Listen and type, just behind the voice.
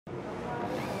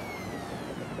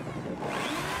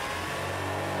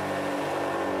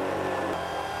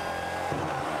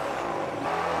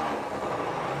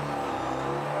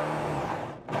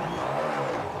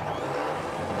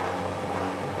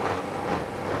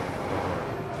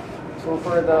So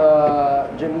for the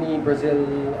Jimny Brazil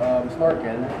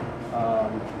Snorkel,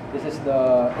 this is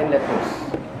the inlet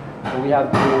hose. So we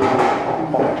have to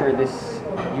puncture this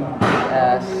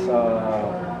huge-ass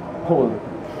hole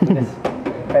in this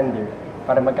fender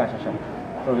para magkasya siya.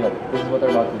 So yeah, this is what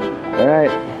we're about to do.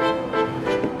 Alright.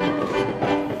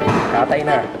 Katay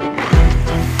na.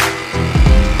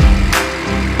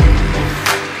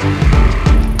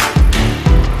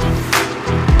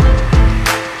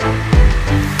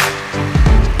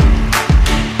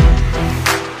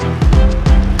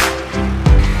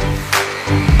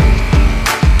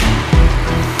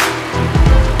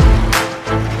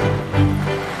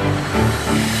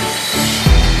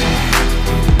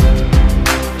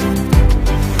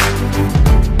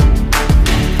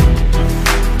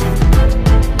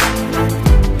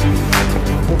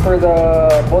 For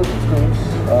the bolt screws,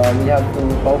 we have to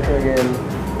puncture again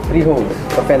 3 holes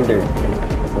sa fender.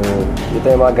 So, ito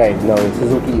yung mga guide ng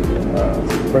Suzuki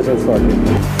Brazil Snorkel.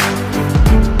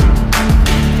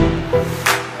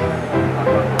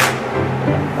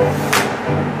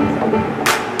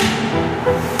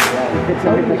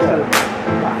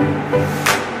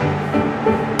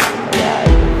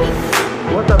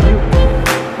 What a view!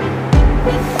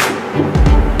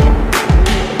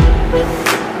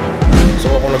 So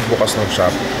ako nagbukas ng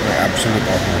shop ng Absolute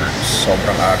Autoworks.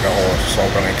 Sobrang aga ko,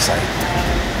 sobrang excited.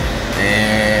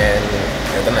 And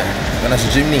ito na si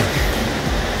Jimny.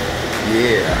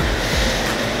 Yeah.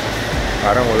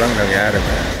 Parang walang nangyari,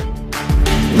 man.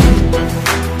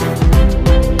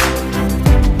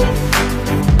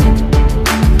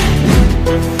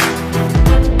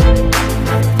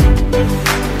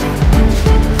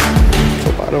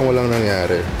 So parang walang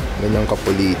nangyari. Ganyang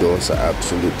kapulido sa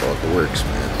Absolute Autoworks,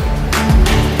 man.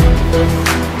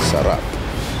 Sarap.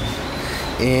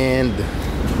 And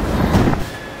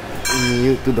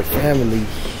new to the family.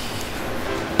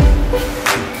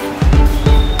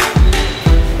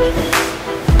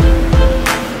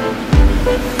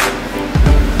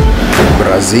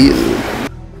 Brazil.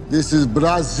 This is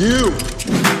Brazil.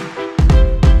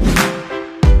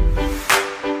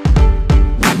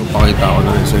 Pakita ko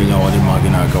na rin sa inyo kung ano yung mga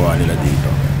ginagawa nila dito.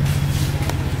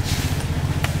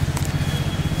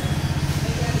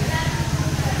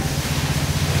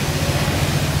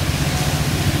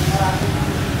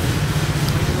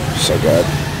 Sagad.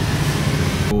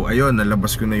 So ayun,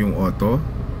 nalabas ko na yung auto.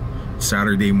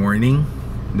 Saturday morning,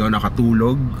 doon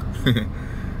nakatulog.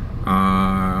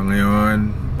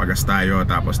 Ngayon pagas tayo,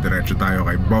 tapos diretso tayo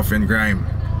kay BuffNGrime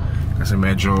kasi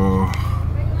medyo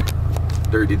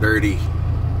dirty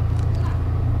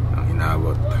ang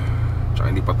inabot. Tsaka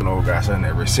hindi pa ito nahugasan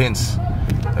ever since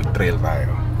nag-trail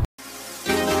tayo.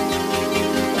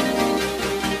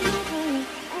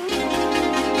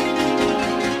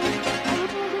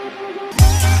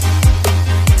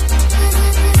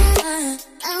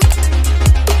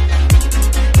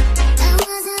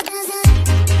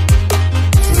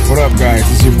 What up, guys?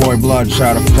 It's your boy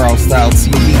Bloodshot of Carl Style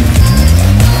TV.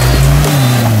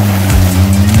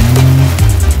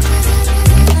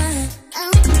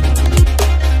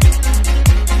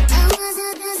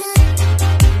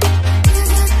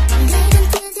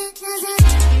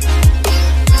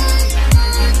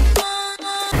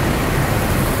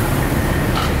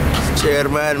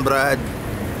 Chairman, Brad.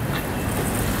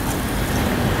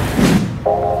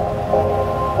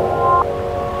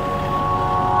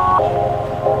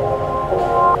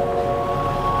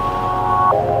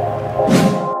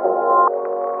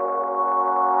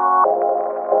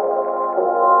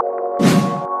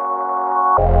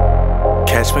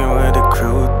 Catch me with the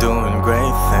crew doing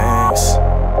great things.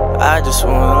 I just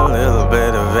want a little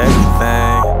bit of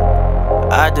everything.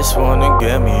 I just wanna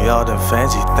get me all the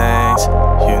fancy things.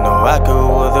 You know I could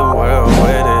rule the world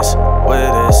with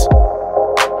this.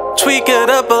 Tweak it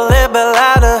up a little bit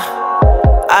louder.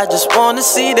 I just wanna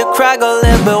see the crowd go a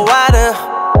little bit wider.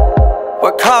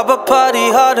 Work hard but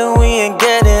party harder, we ain't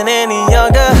getting any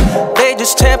younger. They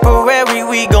just temporary,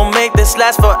 we gon' make this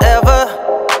last forever.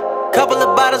 Couple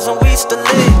of bottles and we still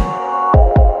lit.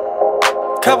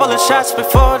 Couple of shots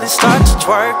before they start to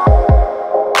twerk.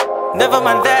 Never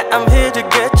mind that, I'm here to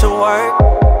get to work.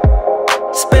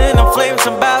 Spinning them flames,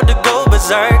 I'm about to go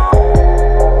berserk.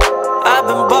 I've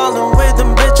been ballin' with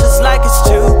them bitches like it's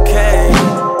 2K.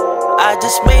 I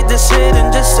just made this hit in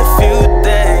just a few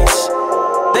days.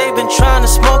 They've been trying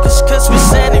to smoke us cause we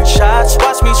sending shots.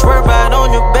 Watch me swerve right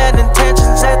on your bad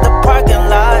intentions at the parking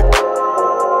lot.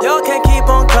 Y'all can't keep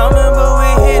on coming, but we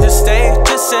here to stay.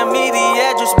 Just send me the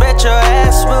address, bet your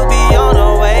ass will be on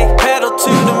our way. Pedal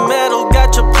to the metal,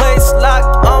 got your place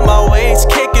locked on my waist.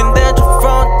 Kicking down your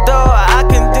front door, I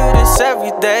can do this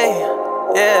every day,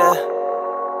 yeah.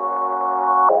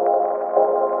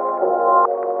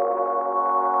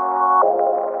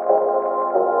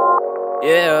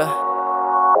 Yeah,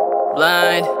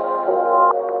 blind,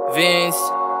 Vince.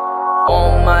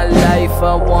 All my life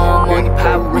I want money,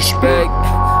 power, respect.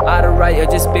 Alright, I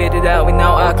just spit it out and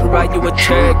now I can write you a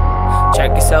check.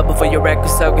 Check yourself before you wreck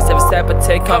yourself, cause every step I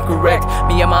take I'm correct.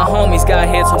 Me and my homies got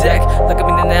hits on deck. Look up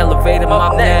in an elevator, I'm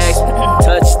up next.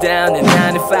 Touchdown in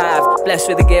 95, blessed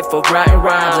with a gift for writing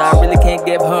rhymes. I really can't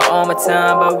give her all my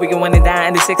time, but we can win it down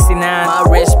in the 69. My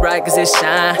wrist bright cause it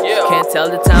shine. Can't tell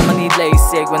the time I need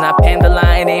LASIK. When I pen the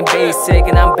line, it ain't basic.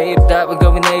 And I'm babed up, we're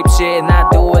going ape shit. And I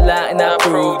do a lot and I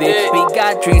proved it. We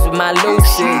got dreams with my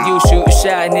lucid. You shoot a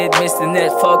shot and it missed the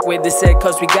net. Fuck with the set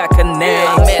cause we got connect.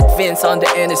 I met Vince on the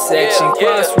intersection.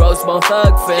 Crossroads, bone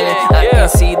thug feeling. I can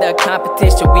see the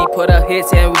competition. We put our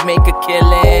hits and we make a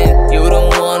killing. You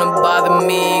don't wanna bother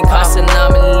me, cause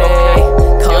I'm late.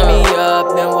 Call me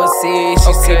up, then we'll see.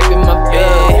 She's sipping my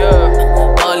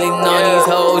bed. Balling on these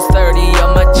hoes, 30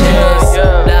 on my chest.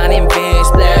 Blind and Vince,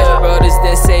 Splash Brothers,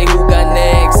 then say who got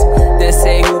next. Then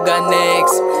say who got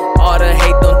next. All the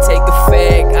hate don't take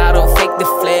effect. I don't fake the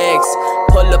flex.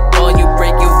 Pull up on you,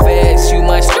 break your vex. You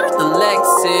might skirt the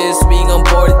Lexus. We gon'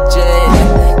 board a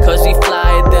jet, cause we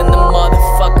flyer than the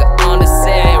motherfucker on the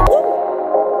set. Woo.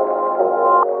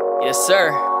 Yes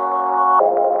sir,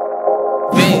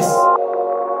 Vince,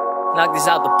 knock this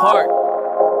out the park.